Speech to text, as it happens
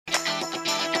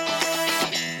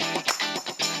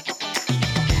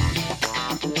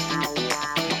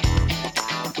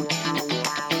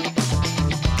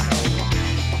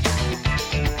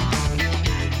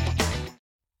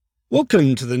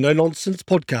Welcome to the No Nonsense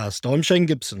Podcast. I'm Shane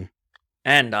Gibson.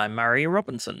 And I'm Murray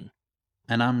Robinson.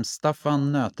 And I'm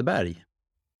Staffan Nöteberg.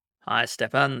 Hi,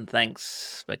 Stefan.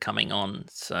 Thanks for coming on.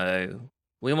 So,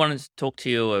 we wanted to talk to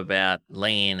you about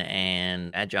Lean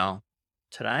and Agile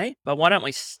today, but why don't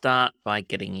we start by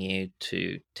getting you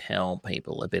to tell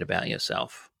people a bit about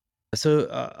yourself? So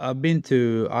I've been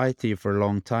to IT for a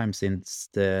long time, since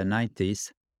the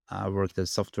 90s. I worked as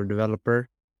a software developer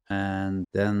and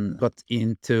then got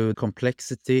into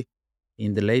complexity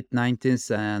in the late 90s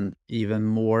and even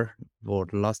more for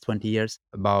the last 20 years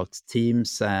about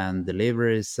teams and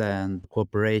deliveries and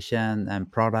cooperation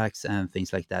and products and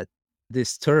things like that.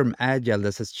 This term agile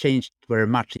that has changed very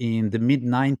much. In the mid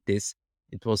 90s,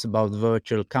 it was about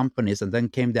virtual companies, and then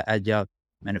came the agile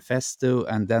manifesto,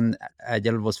 and then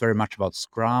agile was very much about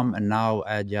scrum, and now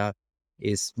agile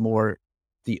is more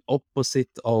the opposite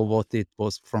of what it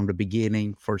was from the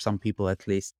beginning, for some people at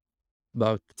least,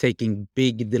 about taking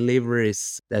big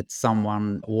deliveries that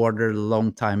someone ordered a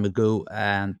long time ago,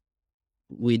 and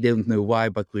we don't know why,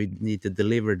 but we need to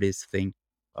deliver this thing.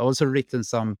 I also written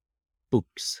some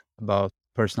books about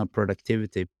personal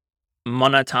productivity.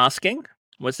 Monotasking?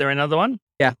 Was there another one?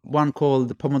 Yeah, one called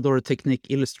the Pomodoro Technique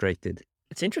Illustrated.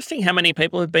 It's interesting how many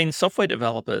people have been software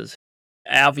developers.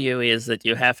 Our view is that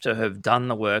you have to have done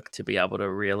the work to be able to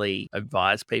really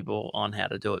advise people on how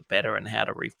to do it better and how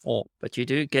to reform. But you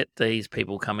do get these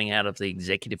people coming out of the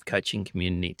executive coaching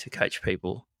community to coach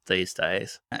people these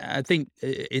days. I think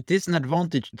it is an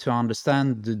advantage to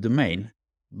understand the domain,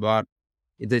 but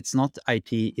it's not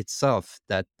IT itself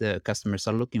that the customers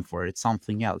are looking for. It's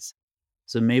something else.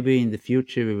 So maybe in the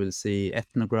future, we will see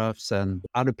ethnographs and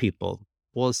other people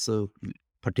also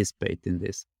participate in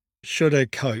this. Should a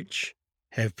coach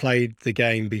have played the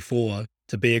game before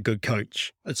to be a good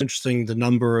coach? It's interesting the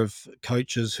number of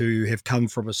coaches who have come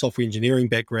from a software engineering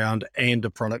background and a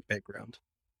product background.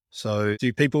 So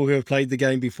do people who have played the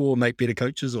game before make better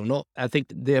coaches or not? I think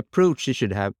the approach you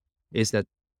should have is that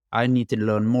I need to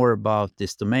learn more about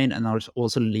this domain, and I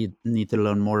also need to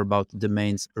learn more about the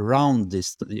domains around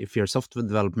this. If you're a software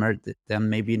developer, then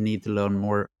maybe you need to learn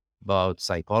more about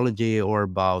psychology or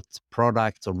about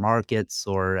products or markets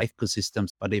or ecosystems.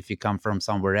 But if you come from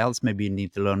somewhere else, maybe you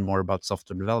need to learn more about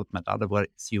software development. Otherwise,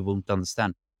 you won't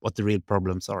understand what the real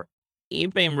problems are.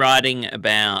 You've been writing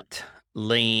about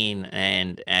Lean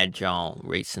and Agile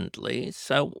recently.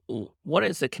 So, what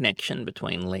is the connection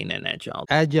between Lean and Agile?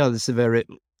 Agile is a very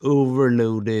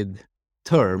overloaded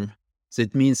term. So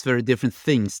it means very different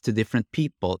things to different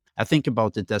people. I think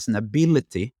about it as an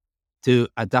ability to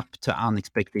adapt to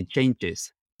unexpected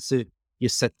changes. So you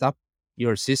set up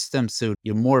your system so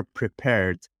you're more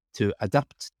prepared to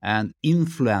adapt and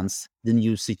influence the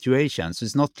new situation. So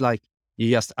it's not like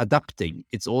you're just adapting.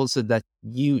 It's also that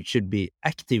you should be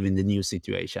active in the new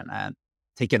situation and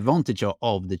take advantage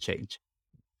of the change.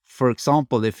 For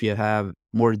example, if you have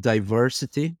more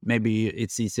diversity, maybe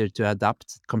it's easier to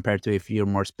adapt compared to if you're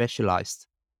more specialized.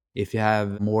 If you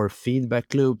have more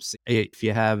feedback loops, if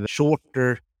you have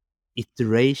shorter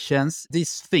iterations,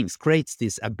 these things creates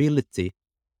this ability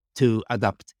to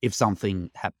adapt if something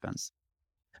happens.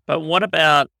 But what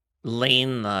about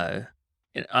Lean, though?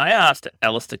 I asked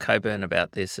Alistair Coburn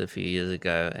about this a few years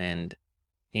ago, and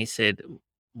he said,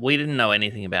 we didn't know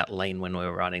anything about Lean when we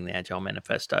were writing the Agile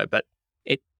Manifesto, but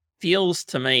it feels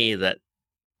to me that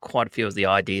quite a few of the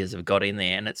ideas have got in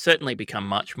there, and it's certainly become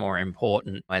much more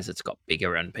important as it's got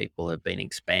bigger and people have been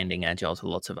expanding Agile to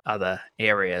lots of other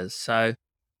areas. So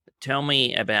tell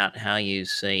me about how you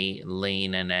see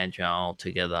Lean and Agile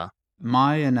together.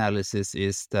 My analysis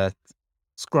is that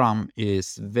Scrum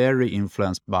is very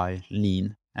influenced by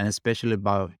Lean and especially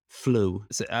by Flow.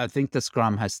 So I think the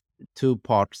Scrum has two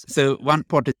parts. So one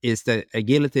part is the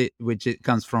agility, which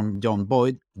comes from John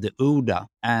Boyd, the OODA,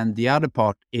 and the other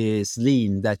part is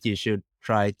Lean, that you should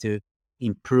try to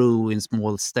improve in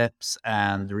small steps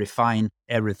and refine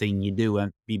everything you do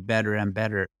and be better and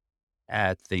better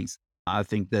at things. I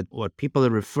think that what people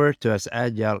refer to as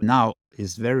agile now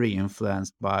is very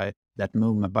influenced by that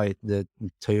movement, by the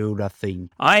Toyota thing.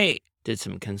 I did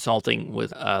some consulting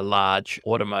with a large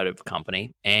automotive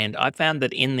company, and I found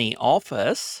that in the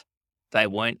office, they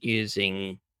weren't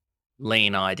using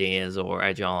lean ideas or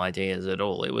agile ideas at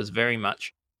all. It was very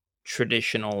much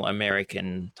traditional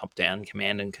American top down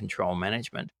command and control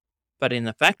management. But in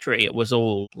the factory, it was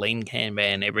all lean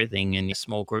Kanban, everything, and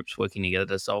small groups working together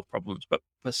to solve problems. But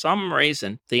for some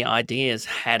reason, the ideas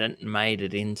hadn't made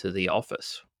it into the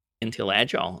office until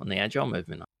Agile and the Agile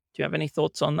movement. Do you have any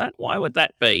thoughts on that? Why would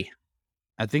that be?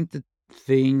 I think that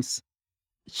things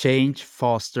change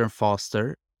faster and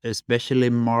faster, especially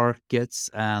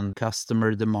markets and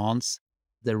customer demands.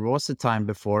 There was a time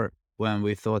before when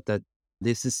we thought that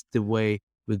this is the way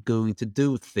we're going to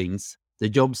do things. The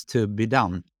jobs to be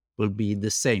done will be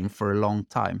the same for a long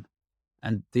time.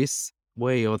 And this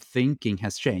way of thinking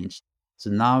has changed. So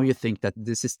now you think that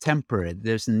this is temporary.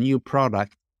 There's a new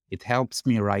product. It helps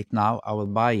me right now. I will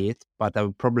buy it, but I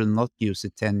will probably not use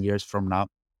it 10 years from now.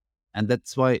 And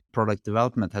that's why product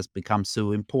development has become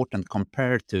so important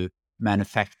compared to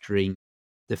manufacturing.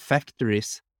 The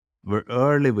factories were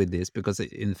early with this because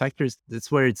in factories,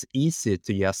 that's where it's easy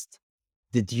to just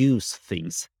deduce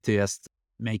things, to just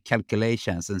make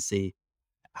calculations and see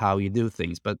how you do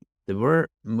things. But there were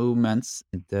movements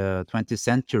in the 20th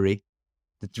century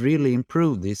that really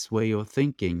improved this way of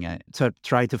thinking, to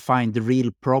try to find the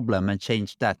real problem and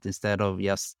change that instead of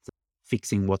just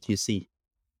fixing what you see.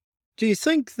 Do you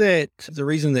think that the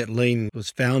reason that Lean was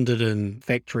founded in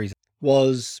factories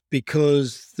was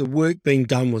because the work being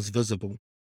done was visible?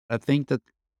 I think that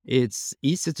it's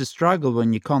easy to struggle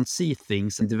when you can't see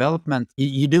things in development.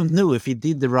 You don't know if you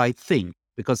did the right thing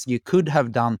because you could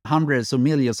have done hundreds or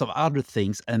millions of other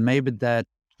things and maybe that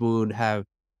would have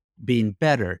been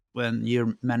better. When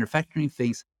you're manufacturing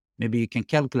things, maybe you can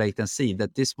calculate and see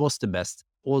that this was the best.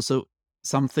 Also,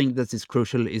 something that is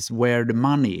crucial is where the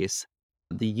money is.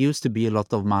 There used to be a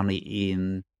lot of money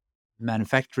in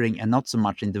manufacturing and not so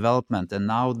much in development. And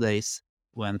nowadays,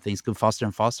 when things go faster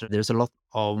and faster, there's a lot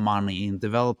of money in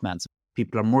development.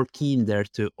 People are more keen there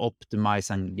to optimize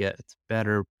and get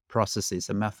better processes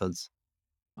and methods.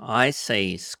 I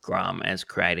see Scrum as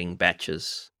creating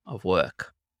batches of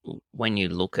work. When you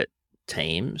look at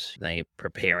teams, they're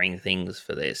preparing things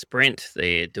for their sprint,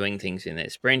 they're doing things in their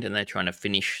sprint, and they're trying to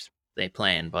finish their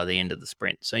plan by the end of the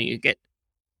sprint. So you get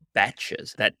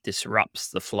batches that disrupts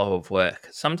the flow of work.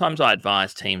 Sometimes I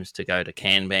advise teams to go to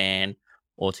Kanban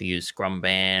or to use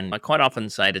Scrumban. I quite often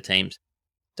say to teams,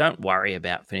 don't worry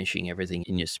about finishing everything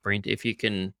in your sprint. If you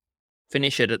can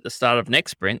finish it at the start of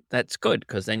next sprint, that's good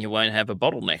because then you won't have a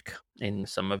bottleneck in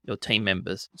some of your team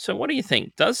members. So what do you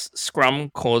think? Does Scrum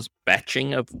cause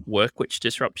batching of work which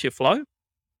disrupts your flow?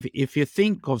 If you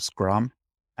think of Scrum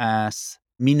as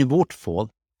mini waterfall,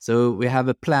 so we have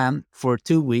a plan for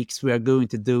 2 weeks. We are going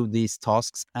to do these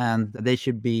tasks and they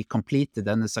should be completed.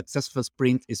 And a successful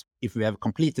sprint is if we have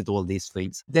completed all these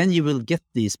things. Then you will get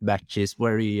these batches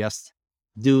where you just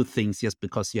do things just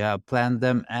because you have planned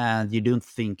them and you don't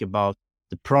think about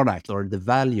the product or the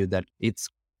value that it's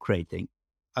creating.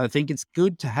 I think it's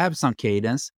good to have some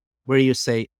cadence where you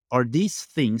say, are these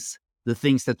things the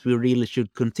things that we really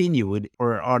should continue with,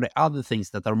 or are there other things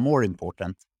that are more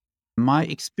important? My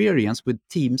experience with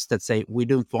teams that say we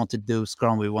don't want to do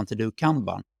Scrum, we want to do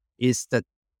Kanban, is that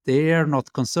they are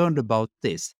not concerned about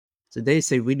this. So they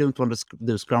say we don't want to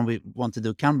do Scrum, we want to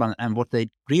do Kanban. And what they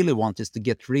really want is to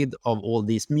get rid of all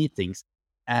these meetings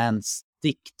and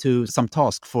stick to some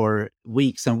task for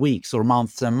weeks and weeks or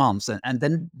months and months. And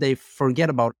then they forget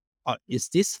about, is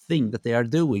this thing that they are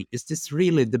doing, is this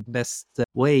really the best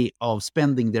way of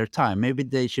spending their time? Maybe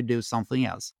they should do something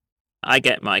else. I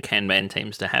get my Kanban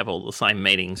teams to have all the same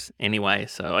meetings anyway.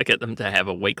 So I get them to have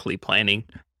a weekly planning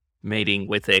meeting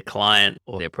with their client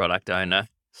or their product owner.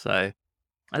 So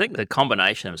I think the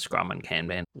combination of Scrum and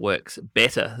Kanban works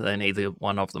better than either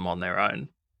one of them on their own.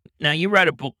 Now, you wrote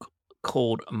a book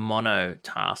called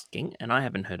Monotasking, and I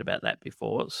haven't heard about that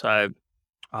before. So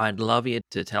I'd love you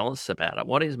to tell us about it.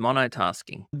 What is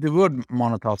monotasking? The word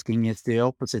monotasking is the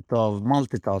opposite of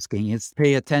multitasking. It's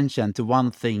pay attention to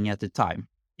one thing at a time.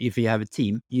 If you have a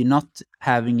team, you're not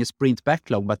having a sprint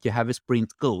backlog, but you have a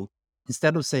sprint goal.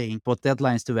 Instead of saying, what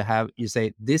deadlines do we have? You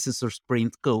say, this is our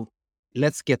sprint goal.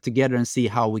 Let's get together and see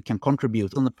how we can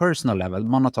contribute on a personal level.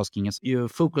 Monotasking is you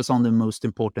focus on the most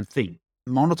important thing.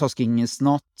 Monotasking is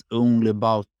not only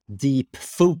about deep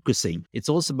focusing. It's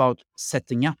also about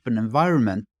setting up an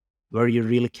environment where you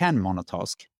really can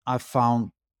monotask. I found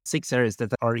 6 areas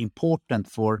that are important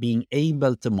for being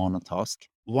able to monotask.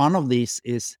 One of these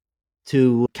is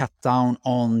to cut down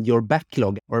on your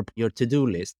backlog or your to-do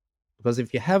list. Because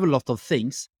if you have a lot of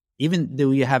things, even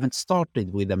though you haven't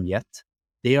started with them yet,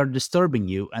 they are disturbing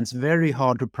you. And it's very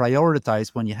hard to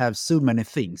prioritize when you have so many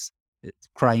things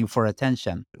crying for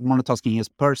attention. Monotasking is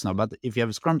personal, but if you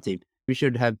have a Scrum team, you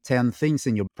should have 10 things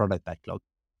in your product backlog,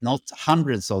 not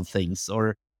hundreds of things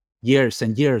or years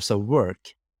and years of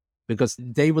work, because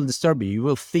they will disturb you. You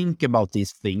will think about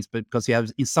these things because you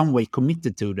have in some way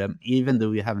committed to them, even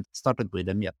though you haven't started with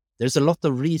them yet. There's a lot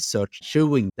of research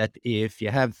showing that if you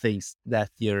have things that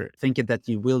you're thinking that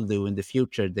you will do in the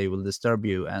future, they will disturb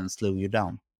you and slow you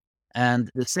down.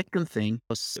 And the second thing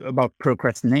was about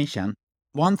procrastination.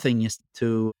 One thing is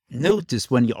to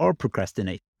notice when you are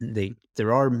procrastinating.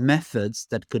 There are methods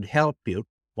that could help you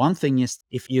One thing is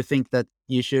if you think that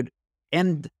you should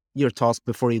end your task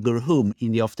before you go home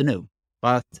in the afternoon.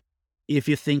 But if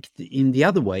you think in the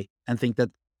other way and think that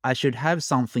I should have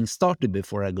something started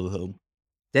before I go home,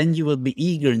 then you will be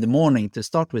eager in the morning to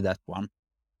start with that one.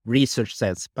 Research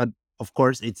says, but of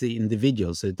course it's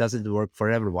individual, so it doesn't work for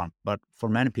everyone. But for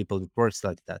many people, it works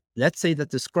like that. Let's say that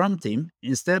the Scrum team,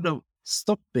 instead of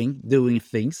stopping doing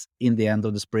things in the end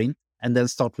of the sprint and then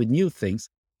start with new things,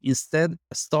 instead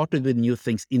started with new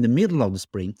things in the middle of the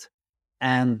sprint.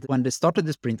 And when they started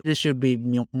the sprint, they should be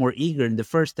more eager in the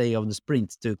first day of the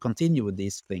sprint to continue with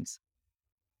these things.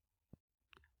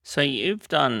 So you've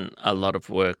done a lot of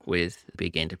work with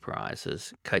big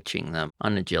enterprises, coaching them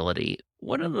on agility.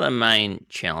 What are the main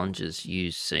challenges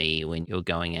you see when you're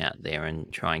going out there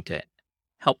and trying to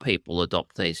help people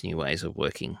adopt these new ways of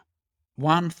working?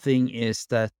 One thing is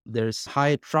that there's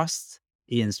higher trust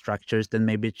in structures than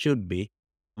maybe it should be.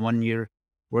 When you're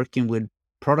working with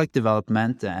product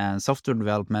development and software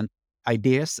development,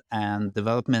 ideas and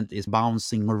development is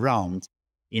bouncing around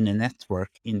in a network.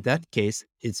 In that case,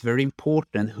 it's very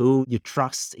important who you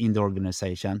trust in the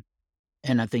organization.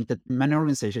 And I think that many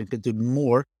organizations could do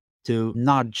more to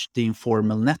nudge the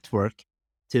informal network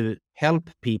to help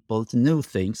people to know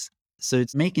things. So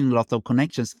it's making a lot of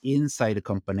connections inside the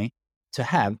company to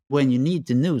have when you need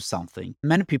to know something.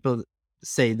 Many people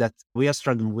say that we are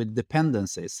struggling with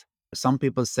dependencies. Some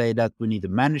people say that we need to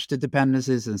manage the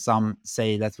dependencies, and some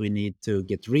say that we need to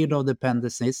get rid of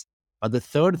dependencies. But the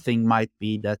third thing might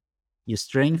be that you're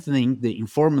strengthening the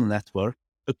informal network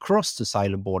across the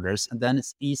silo borders, and then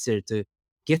it's easier to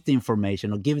get the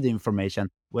information or give the information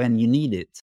when you need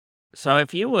it. So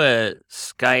if you were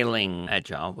scaling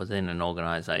agile within an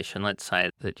organization, let's say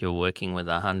that you're working with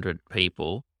 100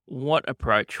 people, what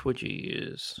approach would you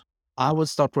use? I would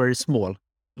start very small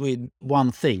with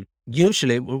one thing.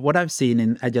 Usually, what I've seen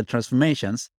in agile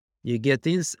transformations, you get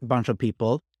this bunch of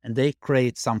people and they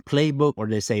create some playbook, or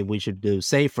they say we should do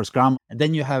SAFe for Scrum. And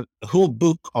then you have a whole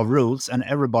book of rules and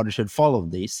everybody should follow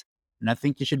these. And I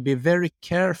think you should be very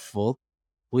careful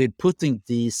with putting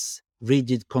these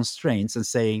rigid constraints and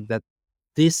saying that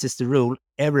this is the rule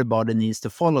everybody needs to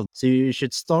follow. So you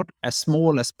should start as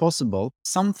small as possible.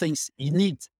 Some things you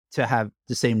need to have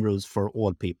the same rules for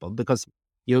all people because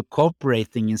you're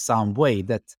cooperating in some way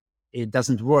that it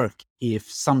doesn't work if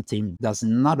some team does it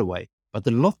another way. But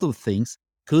a lot of things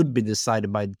could be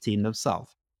decided by the team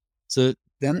themselves. So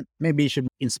then maybe you should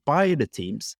inspire the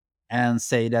teams and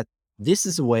say that this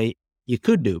is a way you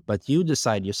could do, but you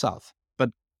decide yourself. But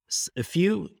a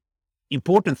few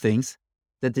important things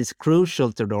that is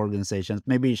crucial to the organizations,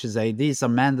 maybe you should say these are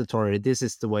mandatory. This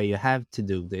is the way you have to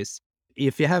do this.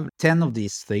 If you have 10 of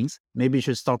these things, maybe you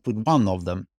should start with one of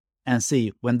them and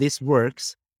see when this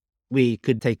works, we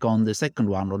could take on the second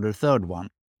one or the third one.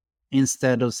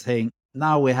 Instead of saying,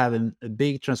 now we have a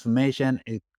big transformation,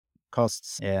 it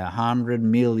costs $100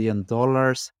 million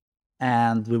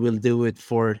and we will do it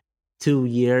for 2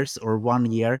 years or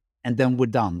 1 year and then we're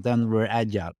done. Then we're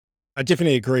agile. I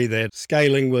definitely agree that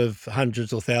scaling with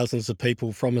hundreds or thousands of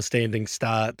people from a standing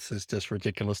start is just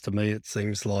ridiculous to me. It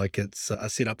seems like it's a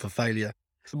setup for failure.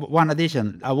 One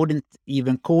addition, I wouldn't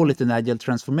even call it an agile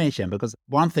transformation because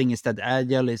one thing is that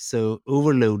agile is so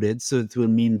overloaded, so it will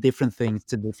mean different things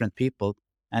to different people.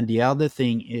 And the other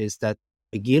thing is that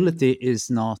agility is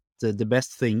not the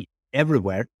best thing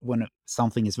everywhere. When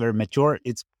something is very mature,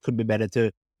 it could be better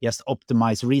to just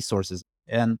optimize resources.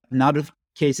 And in other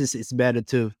cases, it's better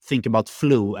to think about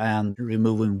flow and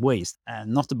removing waste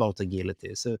and not about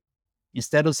agility. So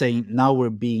instead of saying now we're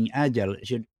being agile, you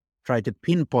should try to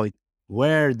pinpoint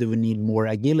where do we need more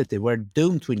agility? Where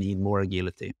don't we need more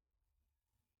agility?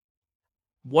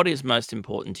 What is most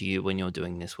important to you when you're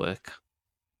doing this work?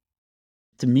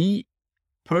 To me,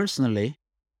 personally,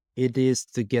 it is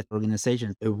to get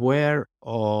organizations aware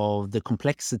of the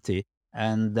complexity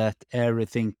and that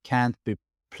everything can't be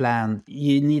planned.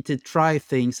 You need to try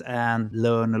things and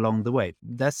learn along the way.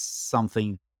 That's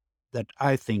something that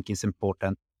I think is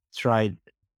important. Try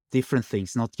different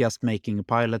things, not just making a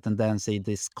pilot and then say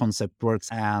this concept works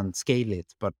and scale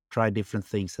it, but try different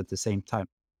things at the same time.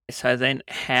 So then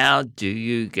how do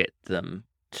you get them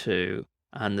to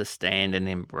understand and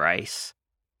embrace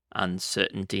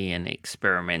uncertainty and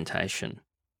experimentation?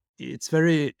 It's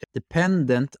very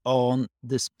dependent on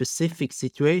the specific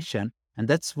situation. And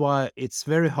that's why it's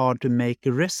very hard to make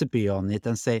a recipe on it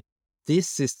and say,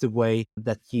 this is the way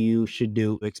that you should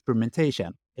do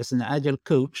experimentation. As an agile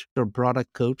coach or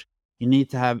product coach, you need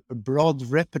to have a broad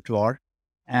repertoire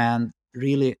and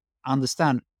really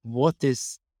understand what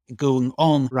is going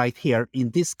on right here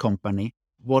in this company.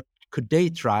 What could they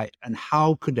try and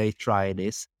how could they try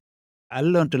this? I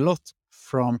learned a lot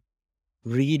from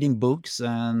reading books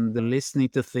and listening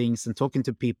to things and talking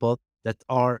to people that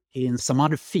are in some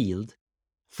other field.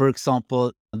 For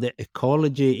example, the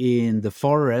ecology in the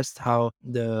forest, how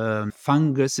the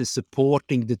fungus is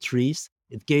supporting the trees.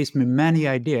 It gives me many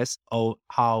ideas of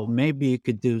how maybe you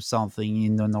could do something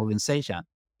in an organization.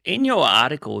 In your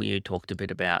article, you talked a bit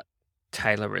about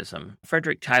Taylorism.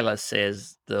 Frederick Taylor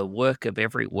says the work of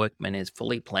every workman is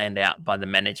fully planned out by the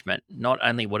management, not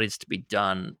only what is to be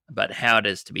done, but how it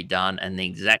is to be done and the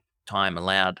exact time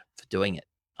allowed for doing it.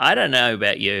 I don't know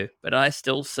about you, but I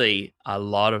still see a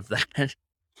lot of that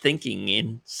thinking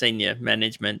in senior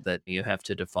management, that you have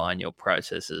to define your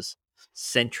processes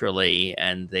centrally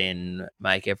and then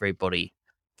make everybody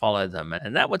follow them.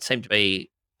 And that would seem to be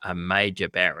a major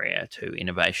barrier to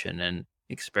innovation and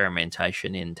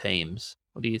experimentation in teams.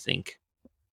 What do you think?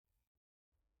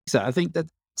 So I think that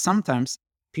sometimes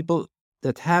people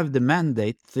that have the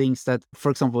mandate thinks that, for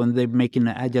example, when they make an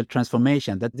agile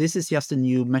transformation, that this is just a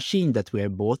new machine that we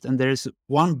have bought, and there is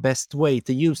one best way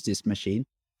to use this machine.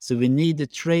 So we need the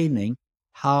training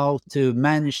how to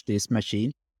manage this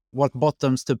machine, what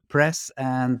buttons to press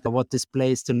and what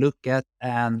displays to look at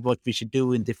and what we should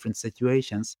do in different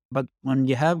situations. But when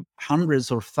you have hundreds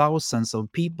or thousands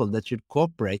of people that should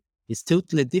cooperate, it's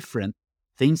totally different.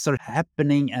 Things are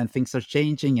happening and things are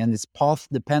changing and it's path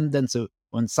dependent. So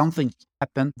when something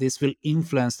happens, this will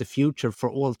influence the future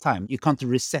for all time. You can't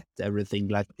reset everything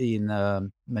like in a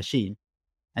machine.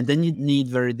 And then you need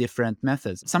very different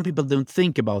methods. Some people don't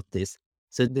think about this.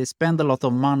 So they spend a lot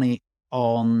of money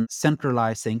on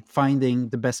centralizing, finding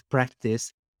the best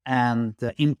practice and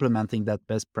implementing that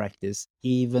best practice,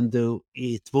 even though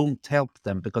it won't help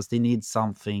them because they need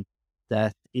something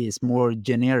that is more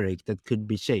generic that could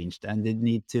be changed. And they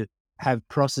need to have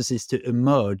processes to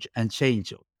emerge and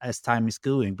change as time is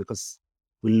going because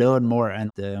we learn more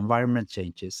and the environment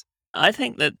changes. I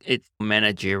think that it's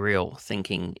managerial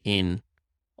thinking in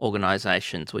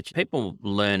organizations, which people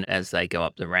learn as they go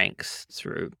up the ranks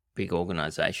through big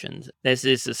organizations. There's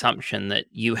this assumption that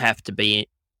you have to be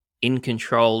in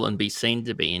control and be seen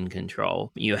to be in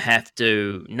control. You have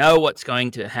to know what's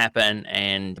going to happen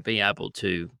and be able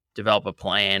to develop a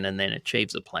plan and then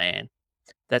achieve the plan.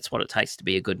 That's what it takes to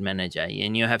be a good manager.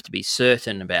 And you have to be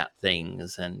certain about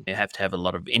things and you have to have a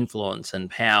lot of influence and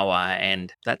power.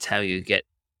 And that's how you get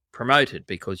promoted,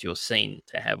 because you're seen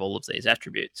to have all of these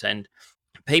attributes. And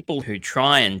people who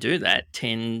try and do that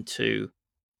tend to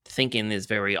think in this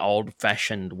very old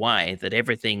fashioned way that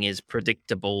everything is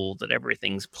predictable, that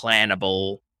everything's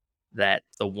plannable, that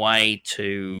the way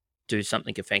to do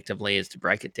something effectively is to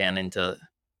break it down into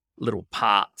little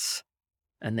parts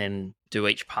and then do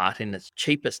each part in its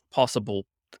cheapest possible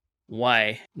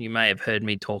way. You may have heard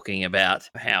me talking about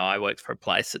how I worked for a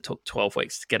place that took 12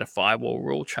 weeks to get a firewall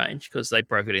rule change because they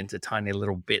broke it into tiny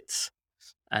little bits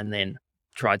and then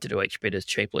tried to do each bit as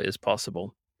cheaply as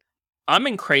possible. I'm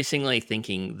increasingly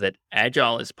thinking that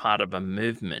Agile is part of a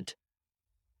movement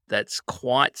that's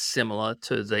quite similar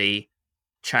to the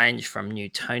change from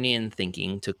Newtonian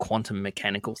thinking to quantum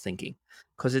mechanical thinking,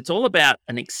 because it's all about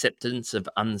an acceptance of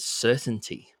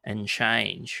uncertainty and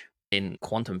change. In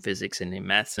quantum physics and in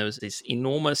maths, there was this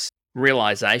enormous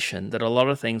realization that a lot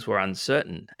of things were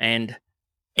uncertain. And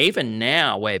even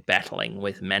now, we're battling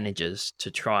with managers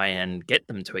to try and get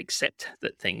them to accept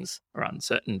that things are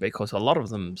uncertain, because a lot of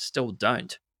them still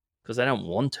don't, because they don't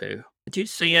want to. Do you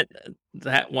see it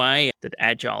that way, that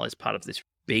Agile is part of this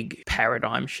big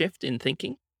paradigm shift in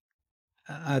thinking?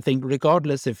 I think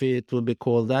regardless if it will be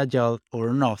called agile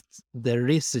or not, there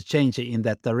is a change in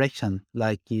that direction,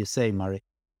 like you say, Murray.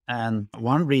 And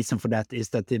one reason for that is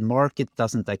that the market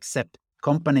doesn't accept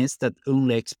companies that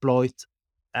only exploit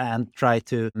and try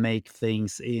to make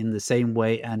things in the same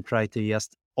way and try to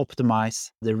just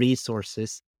optimize the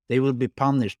resources. They will be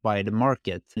punished by the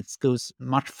market. It goes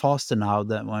much faster now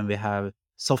than when we have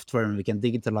software and we can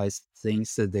digitalize things.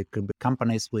 So there could be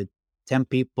companies with 10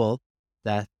 people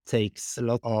that takes a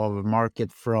lot of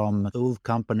market from old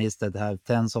companies that have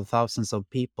tens of thousands of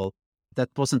people. That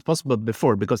wasn't possible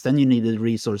before because then you needed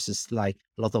resources like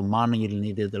a lot of money, you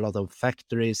needed a lot of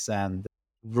factories and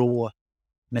raw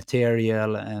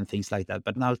material and things like that.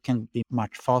 But now it can be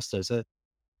much faster. So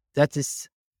that is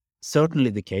certainly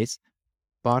the case.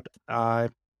 But I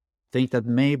think that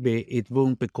maybe it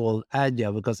won't be called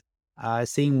agile because I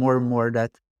see more and more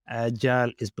that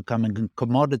agile is becoming a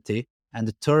commodity and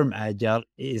the term agile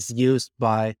is used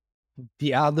by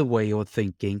the other way of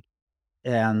thinking.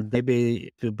 And maybe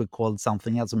it will be called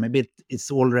something else, or maybe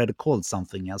it's already called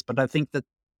something else. But I think that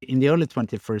in the early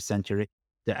 21st century,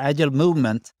 the agile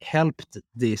movement helped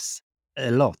this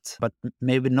a lot, but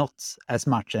maybe not as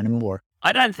much anymore.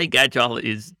 I don't think Agile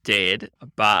is dead,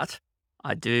 but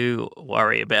I do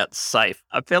worry about SAFe.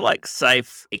 I feel like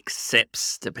SAFe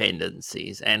accepts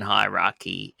dependencies and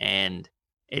hierarchy and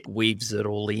it weaves it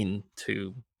all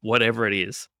into whatever it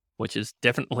is, which is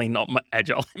definitely not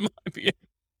Agile in my view.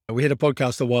 We had a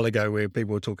podcast a while ago where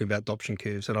people were talking about adoption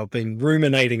curves, and I've been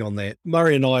ruminating on that.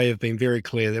 Murray and I have been very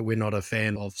clear that we're not a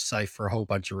fan of SAFe for a whole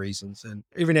bunch of reasons. And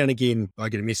every now and again, I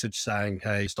get a message saying,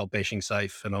 hey, stop bashing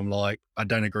SAFe. And I'm like, I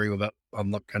don't agree with it.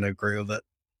 I'm not going to agree with it.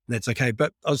 That's okay.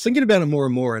 But I was thinking about it more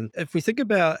and more. And if we think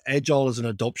about Agile as an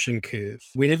adoption curve,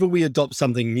 whenever we adopt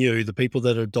something new, the people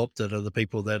that adopt it are the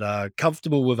people that are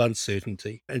comfortable with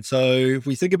uncertainty. And so if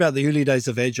we think about the early days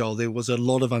of Agile, there was a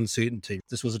lot of uncertainty.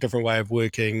 This was a different way of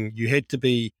working. You had to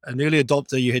be an early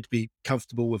adopter. You had to be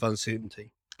comfortable with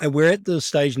uncertainty. And we're at the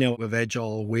stage now with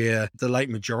Agile where the late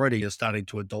majority are starting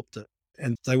to adopt it.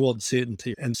 And they want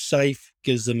certainty. And SAFe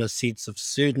gives them a sense of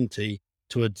certainty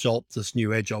to adopt this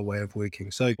new Agile way of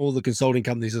working. So all the consulting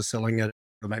companies are selling it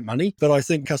to make money, but I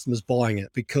think customers buying it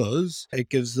because it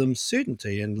gives them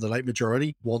certainty, and the late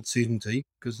majority want certainty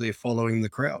because they're following the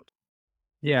crowd.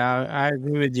 Yeah, I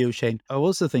agree with you, Shane. I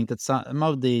also think that some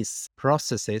of these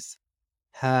processes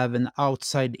have an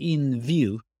outside-in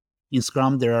view. In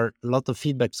Scrum, there are a lot of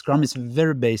feedback. Scrum is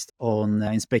very based on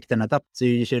inspect and adapt. So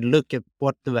you should look at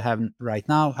what do we have right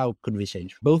now, how could we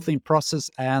change, both in process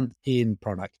and in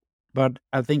product. But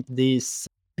I think these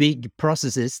big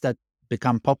processes that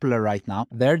become popular right now,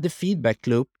 there the feedback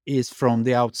loop is from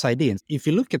the outside in. If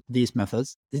you look at these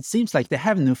methods, it seems like they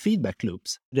have no feedback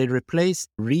loops. They replace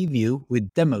review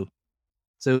with demo.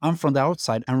 So I'm from the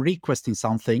outside, I'm requesting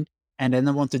something, and then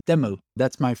I want to demo.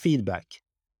 That's my feedback.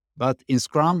 But in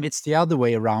Scrum, it's the other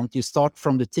way around. You start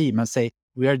from the team and say,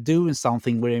 we are doing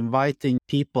something. We're inviting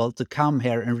people to come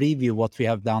here and review what we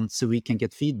have done so we can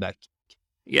get feedback.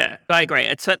 Yeah, I agree.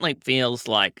 It certainly feels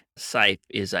like SAFe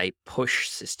is a push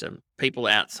system. People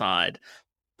outside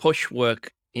push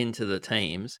work into the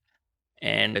teams.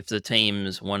 And if the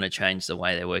teams want to change the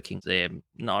way they're working, they're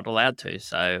not allowed to.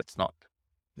 So it's not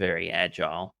very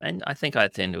agile. And I think I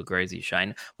tend to agree with you,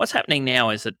 Shane. What's happening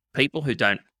now is that people who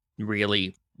don't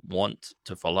really want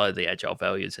to follow the agile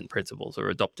values and principles are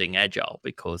adopting agile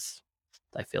because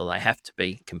they feel they have to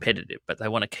be competitive, but they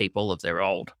want to keep all of their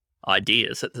old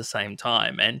ideas at the same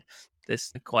time. And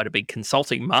there's quite a big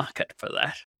consulting market for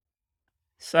that.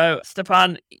 So,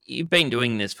 Stefan, you've been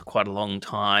doing this for quite a long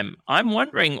time. I'm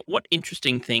wondering, what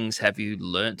interesting things have you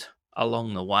learnt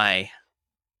along the way?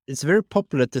 It's very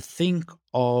popular to think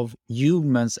of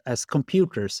humans as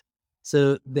computers.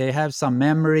 So they have some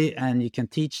memory and you can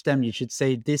teach them. You should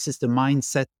say, this is the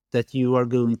mindset that you are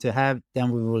going to have.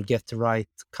 Then we will get the right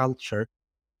culture.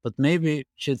 But maybe you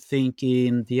should think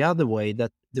in the other way,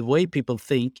 that the way people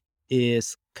think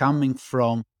is coming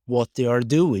from what they are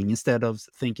doing, instead of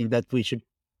thinking that we should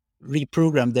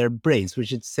reprogram their brains. We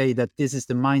should say that this is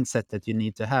the mindset that you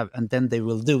need to have, and then they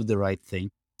will do the right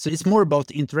thing. So it's more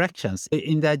about interactions.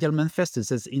 In the Agile Manifesto, it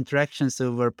says interactions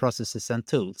over processes and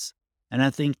tools. And I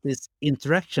think this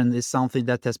interaction is something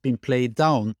that has been played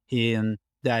down in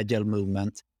the Agile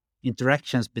movement,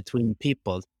 interactions between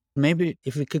people. Maybe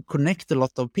if we could connect a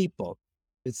lot of people,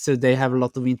 so they have a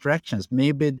lot of interactions,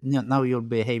 maybe now you'll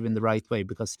behave in the right way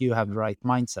because you have the right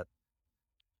mindset.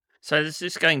 So, this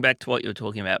is going back to what you were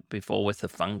talking about before with the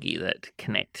fungi that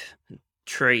connect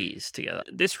trees together.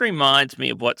 This reminds me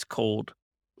of what's called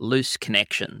loose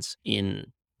connections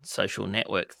in social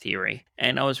network theory.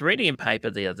 And I was reading a paper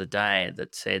the other day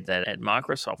that said that at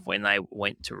Microsoft, when they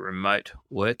went to remote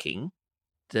working,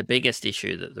 the biggest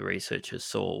issue that the researchers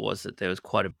saw was that there was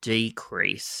quite a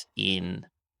decrease in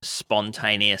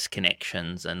spontaneous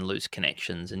connections and loose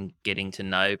connections and getting to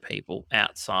know people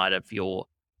outside of your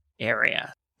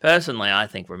area. Personally, I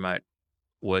think remote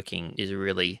working is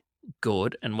really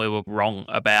good, and we were wrong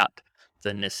about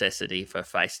the necessity for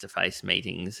face-to-face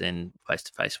meetings and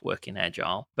face-to-face work in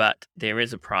Agile. But there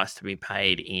is a price to be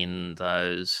paid in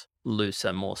those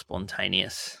looser, more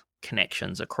spontaneous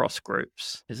connections across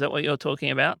groups. Is that what you're talking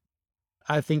about?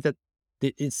 I think that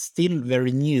it's still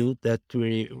very new that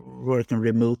we're working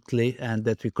remotely and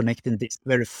that we connect in this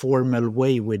very formal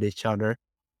way with each other.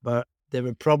 But there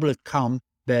will probably come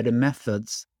better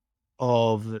methods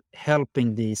of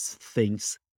helping these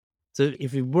things. So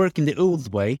if we work in the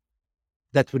old way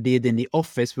that we did in the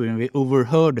office, when we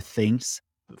overheard things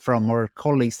from our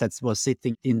colleagues that was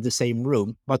sitting in the same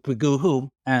room, but we go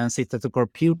home and sit at the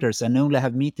computers and only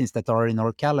have meetings that are in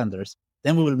our calendars,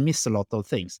 then we will miss a lot of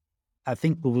things. I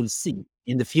think we will see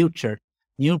in the future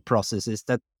new processes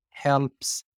that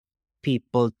helps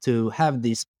people to have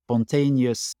these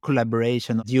spontaneous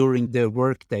collaboration during the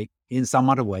workday in some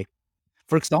other way.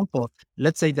 For example,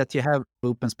 let's say that you have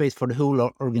open space for the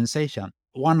whole organization,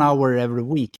 1 hour every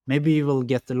week. Maybe you will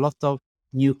get a lot of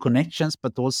new connections,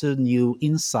 but also new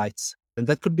insights. And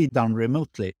that could be done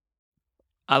remotely.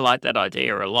 I like that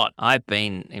idea a lot. I've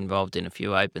been involved in a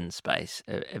few open space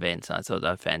events. I thought they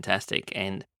were fantastic.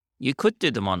 And you could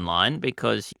do them online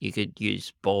because you could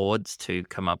use boards to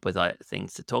come up with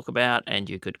things to talk about, and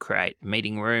you could create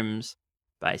meeting rooms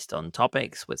based on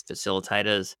topics with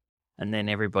facilitators. And then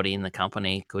everybody in the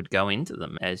company could go into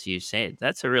them, as you said.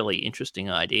 That's a really interesting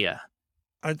idea.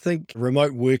 I think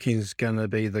remote working is going to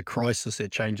be the crisis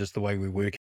that changes the way we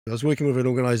work. I was working with an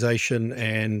organization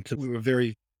and we were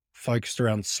very focused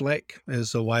around Slack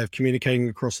as a way of communicating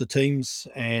across the teams.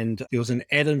 And there was an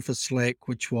add-in for Slack,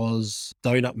 which was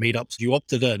donut meetups. You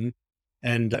opted in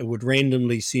and it would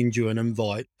randomly send you an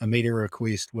invite, a meeting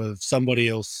request with somebody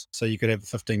else. So you could have a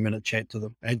 15-minute chat to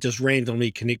them and just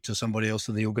randomly connect to somebody else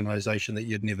in the organization that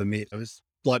you'd never met. It was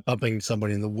like bumping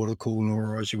somebody in the water cooler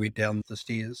or as you went down the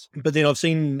stairs. But then I've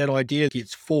seen that idea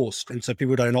gets forced, and so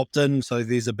people don't opt in, so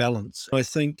there's a balance. I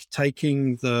think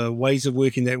taking the ways of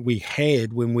working that we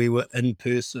had when we were in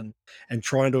person and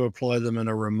trying to apply them in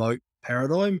a remote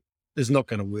paradigm is not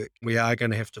going to work. We are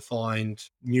going to have to find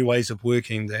new ways of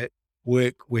working that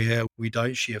work where we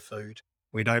don't share food,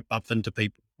 we don't bump into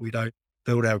people, we don't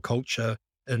build our culture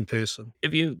in person.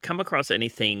 Have you come across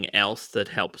anything else that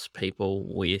helps people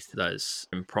with those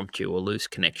impromptu or loose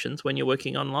connections when you're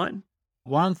working online?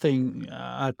 One thing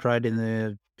I tried in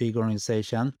a big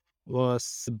organization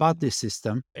was the buddy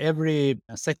system. Every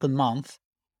second month,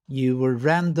 you were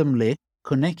randomly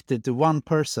connected to one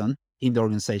person in the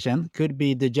organization. Could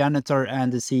be the janitor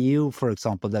and the CEO, for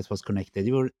example, that was connected.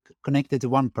 You were connected to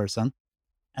one person.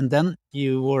 And then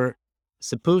you were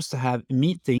supposed to have a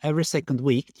meeting every second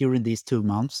week during these 2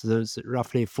 months. There's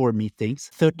roughly 4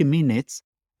 meetings, 30 minutes.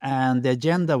 And the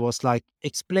agenda was like,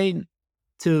 explain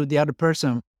to the other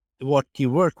person what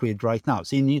you work with right now.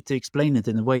 So you need to explain it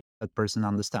in a way that person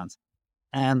understands.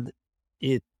 And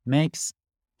it makes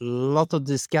a lot of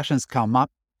discussions come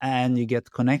up, and you get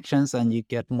connections and you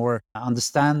get more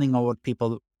understanding of what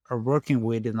people are working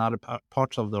with in other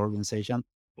parts of the organization.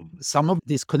 Some of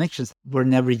these connections were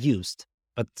never used,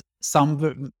 but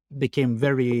some became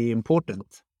very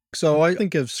important. So I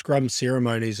think of Scrum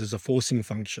ceremonies as a forcing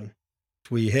function.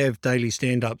 We have daily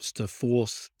stand-ups to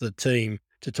force the team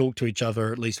to talk to each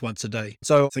other at least once a day.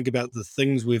 So think about the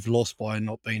things we've lost by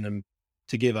not being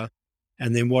together,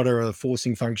 and then what are the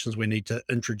forcing functions we need to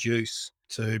introduce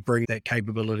to bring that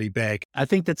capability back. I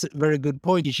think that's a very good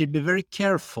point. You should be very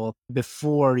careful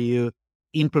before you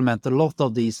implement a lot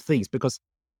of these things, because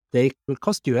they will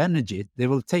cost you energy. They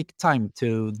will take time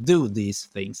to do these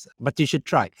things, but you should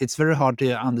try. It's very hard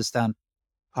to understand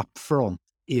upfront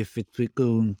if it's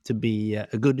going to be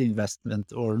a good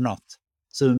investment or not.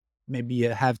 So maybe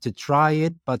you have to try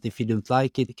it, but if you don't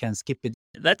like it, you can skip it.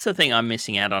 That's the thing I'm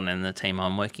missing out on in the team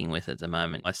I'm working with at the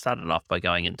moment. I started off by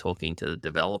going and talking to the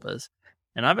developers,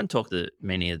 and I haven't talked to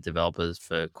many of the developers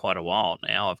for quite a while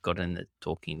now. I've got into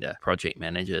talking to project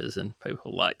managers and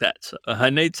people like that. So I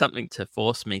need something to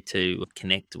force me to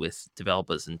connect with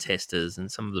developers and testers and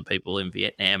some of the people in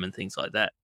Vietnam and things like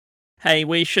that. Hey,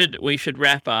 we should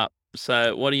wrap up.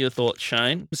 So what are your thoughts,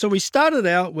 Shane? So we started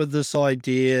out with this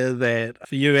idea that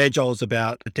for you, Agile is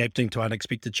about adapting to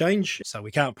unexpected change. So we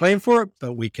can't plan for it,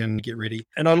 but we can get ready.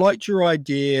 And I liked your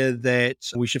idea that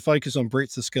we should focus on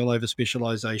breadth of skill over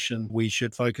specialization. We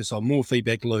should focus on more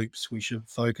feedback loops. We should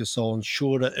focus on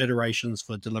shorter iterations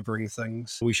for delivering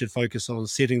things. We should focus on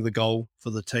setting the goal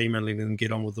for the team and letting them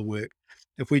get on with the work.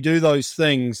 If we do those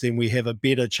things, then we have a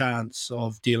better chance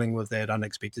of dealing with that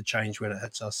unexpected change when it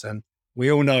hits us. And we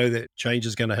all know that change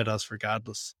is going to hit us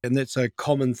regardless. And that's a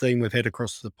common theme we've had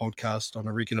across the podcast on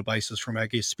a regular basis from our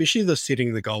guests, especially the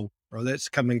setting the goal. Right? That's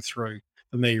coming through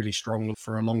for me really strongly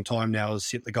for a long time now, is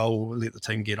set the goal, let the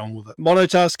team get on with it.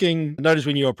 Monotasking, notice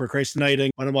when you're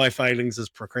procrastinating, one of my failings is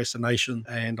procrastination,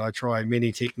 and I try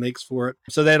many techniques for it.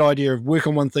 So that idea of work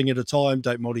on one thing at a time,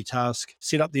 don't multitask,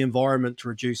 set up the environment to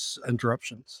reduce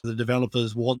interruptions. The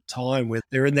developers want time where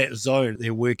they're in that zone,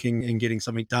 they're working and getting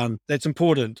something done. That's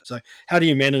important. So how do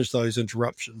you manage those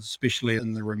interruptions, especially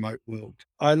in the remote world?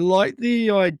 I like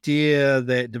the idea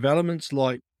that development's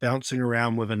like bouncing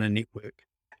around within a network.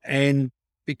 And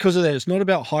because of that, it's not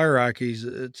about hierarchies.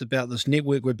 It's about this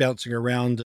network we're bouncing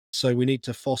around. So we need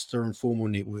to foster informal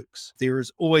networks. There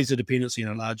is always a dependency in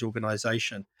a large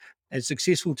organization. And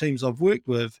successful teams I've worked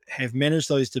with have managed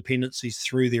those dependencies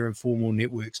through their informal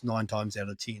networks 9 times out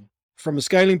of 10. From a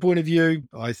scaling point of view,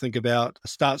 I think about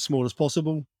start small as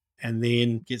possible and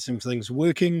then get some things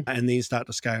working and then start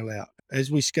to scale out. As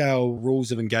we scale,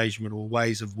 rules of engagement or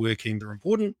ways of working are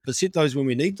important, but set those when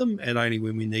we need them and only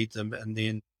when we need them, and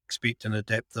then expect and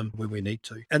adapt them when we need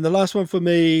to. And the last one for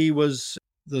me was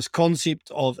this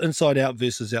concept of inside out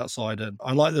versus outside in.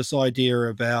 I like this idea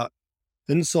about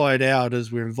inside out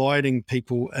as we're inviting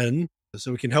people in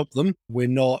so we can help them. We're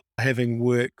not having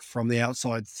work from the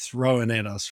outside thrown at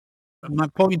us. My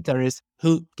point there is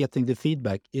who getting the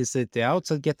feedback? Is it the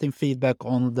outside getting feedback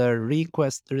on the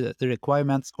request, the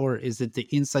requirements, or is it the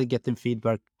inside getting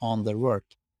feedback on their work?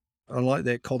 I like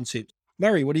that concept.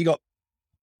 Murray, what do you got?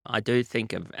 I do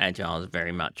think of Agile as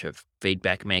very much a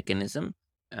feedback mechanism.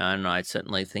 And I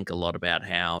certainly think a lot about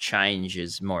how change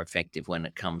is more effective when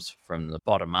it comes from the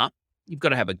bottom up. You've got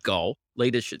to have a goal.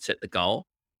 Leaders should set the goal,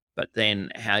 but then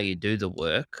how you do the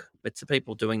work, it's the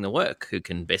people doing the work who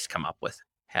can best come up with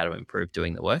how to improve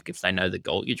doing the work if they know the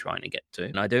goal you're trying to get to.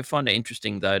 And I do find it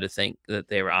interesting, though, to think that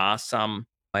there are some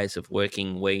ways of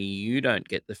working where you don't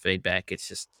get the feedback. It's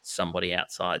just somebody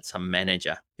outside, some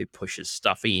manager who pushes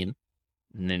stuff in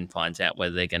and then finds out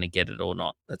whether they're going to get it or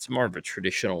not. That's more of a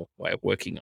traditional way of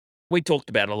working. We talked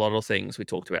about a lot of things. We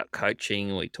talked about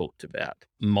coaching. We talked about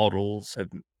models of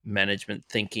management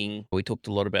thinking. We talked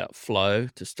a lot about flow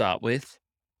to start with.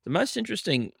 The most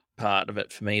interesting part of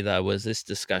it for me, though, was this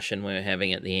discussion we were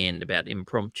having at the end about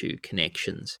impromptu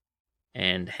connections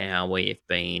and how we have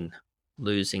been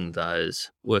losing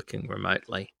those working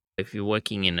remotely. If you're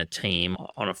working in a team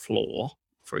on a floor,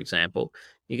 for example,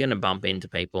 you're going to bump into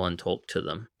people and talk to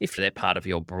them if they're part of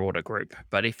your broader group.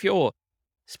 But if you're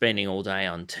spending all day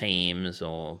on Teams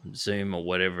or Zoom or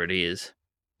whatever it is,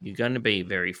 you're going to be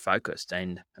very focused.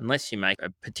 And unless you make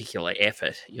a particular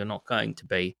effort, you're not going to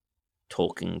be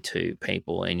talking to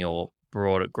people in your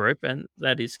broader group. And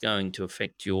that is going to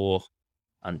affect your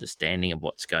understanding of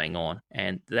what's going on.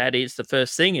 And that is the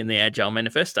first thing in the Agile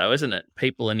Manifesto, isn't it?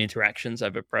 People and interactions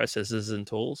over processes and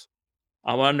tools.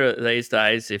 I wonder these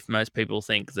days if most people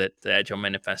think that the Agile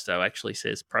Manifesto actually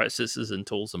says processes and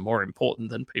tools are more important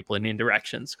than people and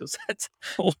interactions, because that's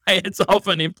the way it's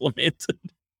often implemented.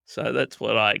 So that's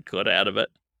what I got out of it.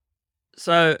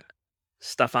 So,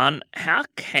 Stefan, how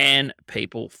can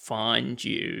people find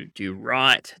you? Do you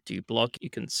write? Do you blog?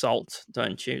 You consult,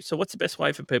 don't you? So what's the best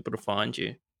way for people to find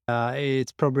you?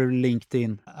 It's probably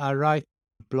LinkedIn. I write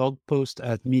blog post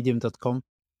at medium.com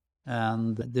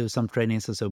and do some trainings.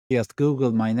 So just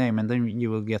Google my name and then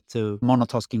you will get to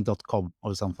monotasking.com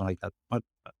or something like that. But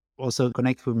also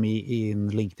connect with me in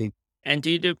LinkedIn. And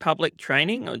do you do public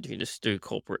training or do you just do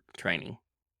corporate training?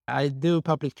 I do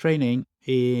public training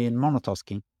in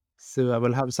monotasking. So I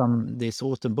will have some this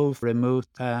autumn, both remote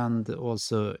and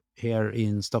also here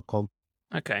in Stockholm.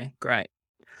 Okay, great.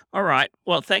 All right.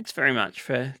 Well, thanks very much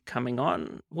for coming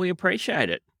on. We appreciate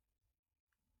it.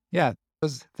 Yeah,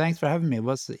 thanks for having me. It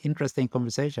was an interesting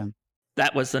conversation.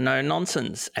 That was the No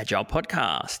Nonsense Agile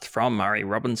podcast from Murray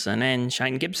Robinson and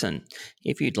Shane Gibson.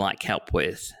 If you'd like help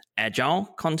with Agile,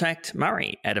 contact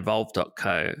Murray at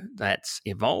evolve.co. That's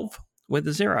evolve with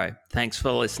a 0. Thanks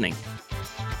for listening.